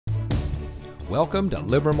Welcome to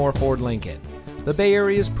Livermore Ford Lincoln, the Bay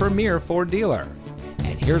Area's premier Ford dealer.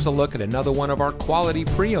 And here's a look at another one of our quality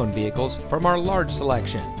pre-owned vehicles from our large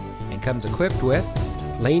selection, and comes equipped with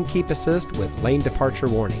lane keep assist with lane departure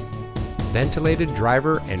warning, ventilated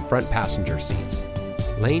driver and front passenger seats,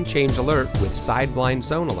 lane change alert with side blind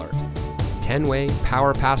zone alert, 10-way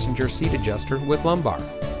power passenger seat adjuster with lumbar,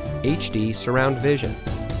 HD surround vision,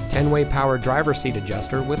 10-way power driver seat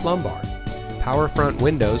adjuster with lumbar, power front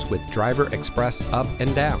windows with driver express up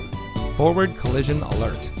and down, forward collision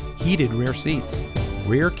alert, heated rear seats,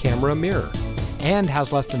 rear camera mirror, and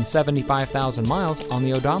has less than 75,000 miles on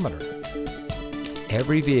the odometer.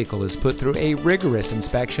 Every vehicle is put through a rigorous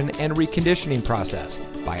inspection and reconditioning process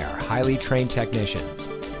by our highly trained technicians,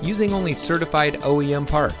 using only certified OEM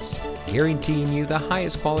parts, guaranteeing you the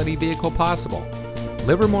highest quality vehicle possible.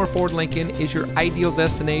 Livermore Ford Lincoln is your ideal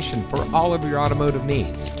destination for all of your automotive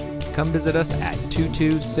needs. Come visit us at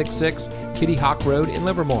 2266 Kittyhawk Road in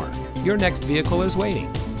Livermore. Your next vehicle is waiting.